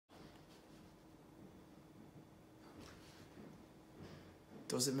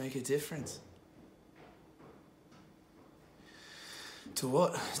Does it make a difference? To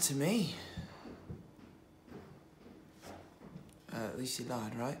what? To me? At least you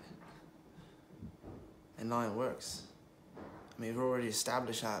lied, right? And lying works. I mean, we've already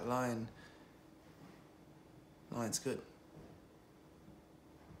established that lying's good.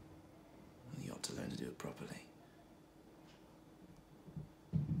 You ought to learn to do it properly.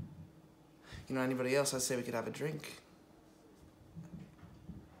 You know, anybody else, I'd say we could have a drink.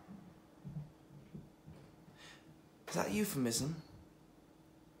 Is that a euphemism?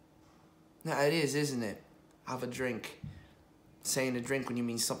 No, it is, isn't it? Have a drink. Saying a drink when you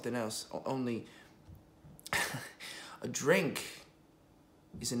mean something else. Only a drink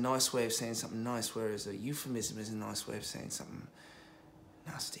is a nice way of saying something nice, whereas a euphemism is a nice way of saying something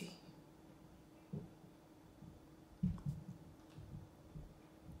nasty.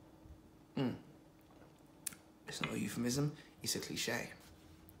 It's not a euphemism, it's a cliche.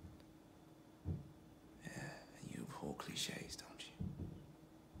 Yeah, and you abhor cliches, don't you?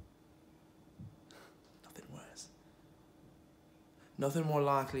 Nothing worse. Nothing more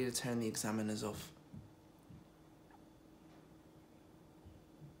likely to turn the examiners off.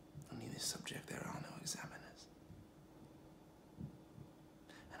 Only this subject there are no examiners.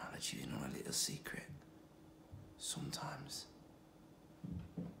 And I'll let you in on a little secret. Sometimes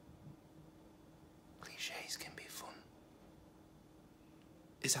cliches can be fun.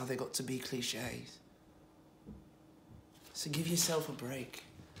 It's how they got to be cliches. So give yourself a break.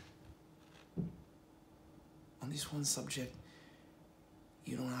 On this one subject,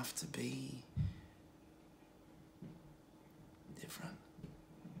 you don't have to be